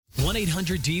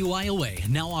1-800-DUI-AWAY,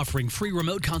 now offering free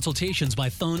remote consultations by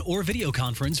phone or video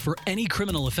conference for any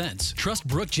criminal offense. Trust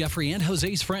Brooke, Jeffrey, and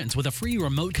Jose's friends with a free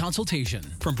remote consultation.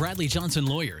 From Bradley Johnson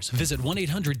Lawyers, visit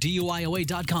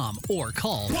 1-800-DUI-AWAY.com or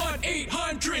call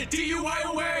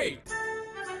 1-800-DUI-AWAY.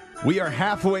 We are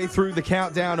halfway through the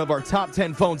countdown of our top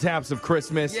 10 phone taps of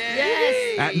Christmas.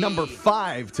 Yes! At number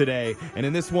 5 today. And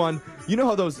in this one, you know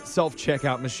how those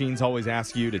self-checkout machines always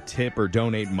ask you to tip or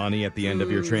donate money at the end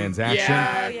of your transaction?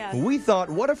 Yeah. Yeah. We thought,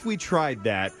 what if we tried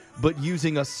that, but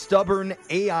using a stubborn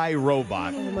AI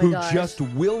robot my who gosh. just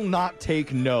will not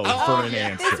take no for an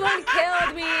answer? This one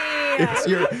killed me. It's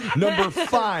your number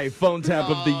 5 phone tap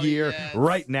of the year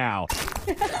right now.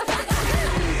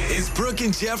 It's Brooke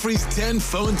and Jeffrey's 10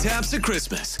 phone taps of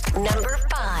Christmas. Number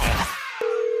 5.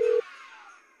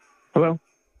 Hello?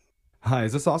 Hi,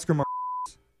 is this Oscar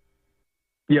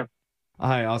Yeah.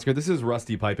 Hi, Oscar. This is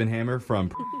Rusty Pipenhammer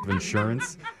from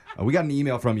Insurance. We got an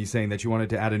email from you saying that you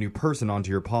wanted to add a new person onto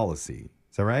your policy.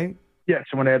 Is that right? Yes,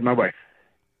 I want to add my wife.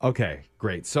 Okay,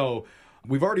 great. So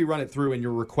we've already run it through and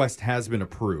your request has been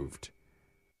approved.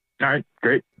 All right,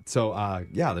 great. So,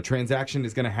 the transaction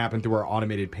is going to happen through our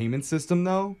automated payment system,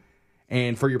 though.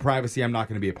 And for your privacy, I'm not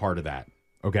going to be a part of that.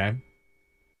 Okay?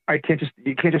 You can't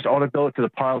just auto bill it to the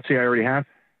policy I already have?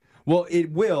 Well,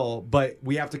 it will, but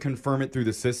we have to confirm it through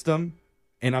the system.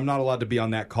 And I'm not allowed to be on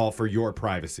that call for your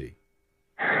privacy.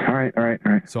 All right.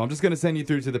 So I'm just going to send you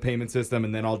through to the payment system,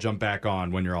 and then I'll jump back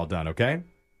on when you're all done, okay?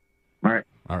 All right.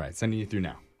 All right, sending you through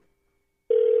now.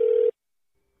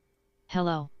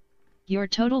 Hello. Your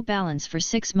total balance for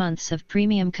 6 months of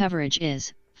premium coverage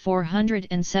is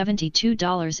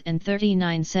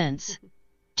 $472.39.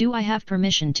 Do I have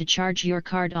permission to charge your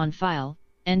card on file,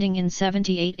 ending in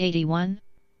 7881?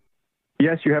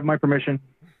 Yes, you have my permission.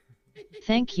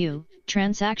 Thank you.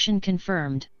 Transaction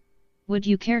confirmed. Would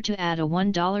you care to add a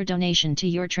 $1 donation to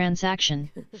your transaction,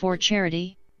 for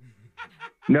charity?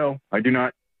 No, I do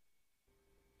not.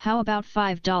 How about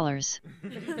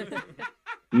 $5?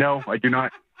 No, I do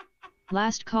not.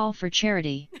 Last call for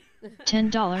charity.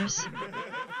 $10?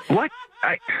 What?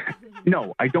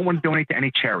 No, I don't want to donate to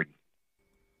any charity.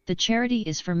 The charity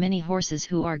is for mini horses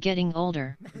who are getting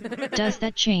older. Does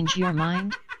that change your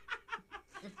mind?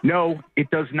 No, it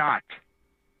does not.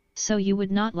 So you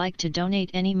would not like to donate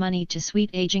any money to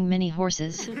sweet aging mini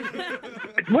horses?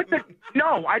 What the?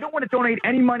 No, I don't want to donate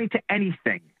any money to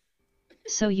anything.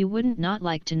 So you wouldn't not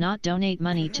like to not donate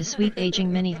money to sweet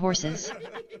aging mini horses?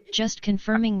 Just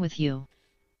confirming with you.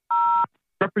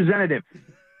 Representative.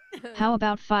 How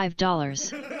about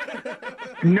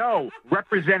 $5? No,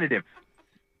 representative.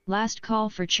 Last call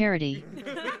for charity. What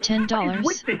is $10?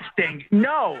 with this thing?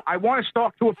 No, I want to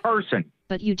talk to a person.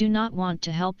 But you do not want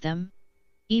to help them?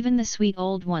 Even the sweet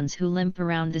old ones who limp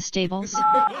around the stables?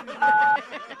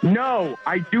 No,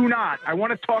 I do not. I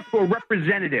want to talk to a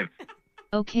representative.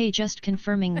 Okay, just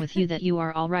confirming with you that you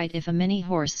are alright if a mini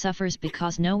horse suffers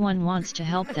because no one wants to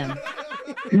help them.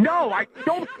 No, I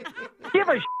don't give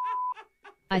a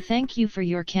I thank you for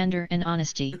your candor and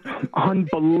honesty.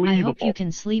 Unbelievable. I hope you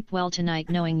can sleep well tonight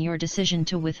knowing your decision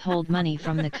to withhold money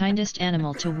from the kindest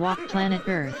animal to walk planet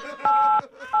Earth.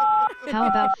 How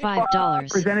about $5?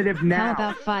 Representative now.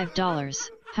 How about $5?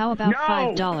 How about No.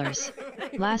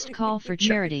 $5? Last call for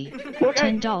charity. Look,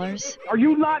 $10? Are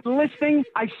you not listening?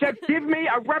 I said give me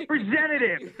a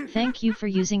representative. Thank you for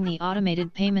using the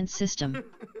automated payment system.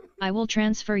 I will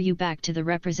transfer you back to the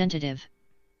representative.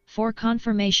 For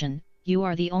confirmation, you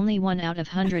are the only one out of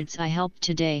hundreds I helped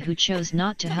today who chose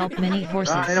not to help many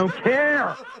horses. I don't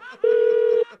care.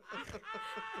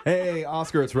 Hey,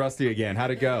 Oscar, it's Rusty again.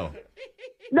 How'd it go?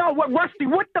 No, what, Rusty,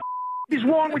 what the is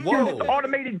wrong with Whoa. your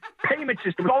automated payment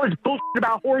system? All this bullshit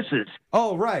about horses.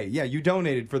 Oh, right. Yeah, you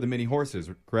donated for the mini horses,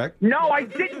 correct? No, I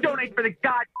didn't donate for the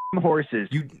goddamn horses.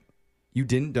 You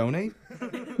didn't donate?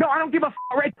 No, I don't give a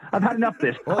right. I've had enough of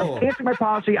this. Oh. I'm canceling my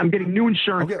policy. I'm getting new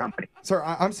insurance company. Sir,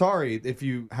 I'm sorry if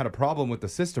you had a problem with the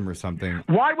system or something.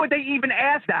 Why would they even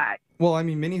ask that? Well, I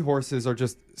mean, mini horses are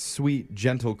just sweet,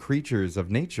 gentle creatures of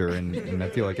nature, and I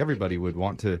feel like everybody would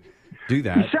want to do You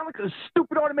that. sound like a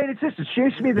stupid automated system. She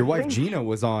asked me the Your wife thing. Gina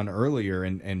was on earlier,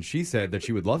 and she said that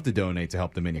she would love to donate to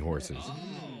help the mini horses.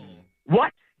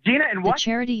 What? Gina and The what?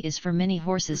 charity is for many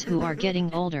horses who are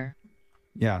getting older.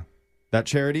 Yeah. That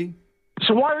charity?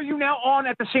 So why are you now on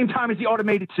at the same time as the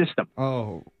automated system?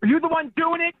 Oh, Are you the one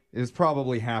doing it? it's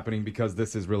probably happening because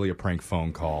this is really a prank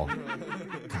phone call.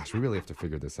 Gosh, we really have to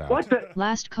figure this out. What the?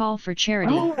 Last call for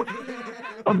charity.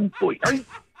 Oh, boy.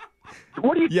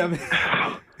 What are you? Yeah,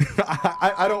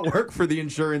 I don't work for the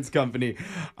insurance company.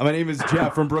 My name is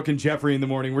Jeff from Brooke and Jeffrey in the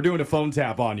morning. We're doing a phone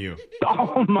tap on you.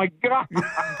 Oh, my God.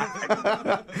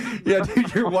 Yeah,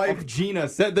 dude, your wife, Gina,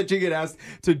 said that you get asked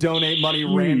to donate money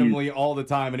randomly all the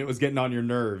time, and it was getting on your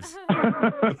nerves.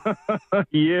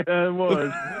 Yeah, it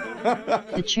was.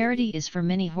 The charity is for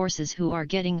many horses who are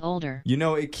getting older. You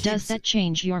know, it keeps... Does that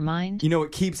change your mind? You know,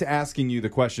 it keeps asking you the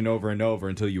question over and over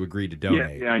until you agree to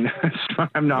donate. Yeah, I know.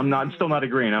 I'm still not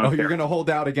agreeing. I don't care. You're going to hold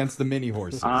out against the mini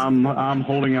horses. I'm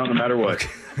holding out no matter what.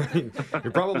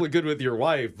 You're probably good with your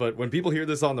wife, but when people hear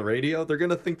this on the radio, they're going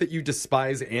to think that you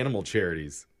despise animal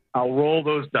charities. I'll roll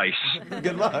those dice.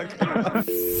 Good luck.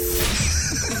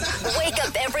 Wake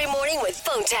up every morning with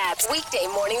phone taps. Weekday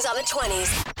mornings on the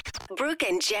 20s. Brooke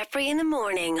and Jeffrey in the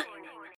morning.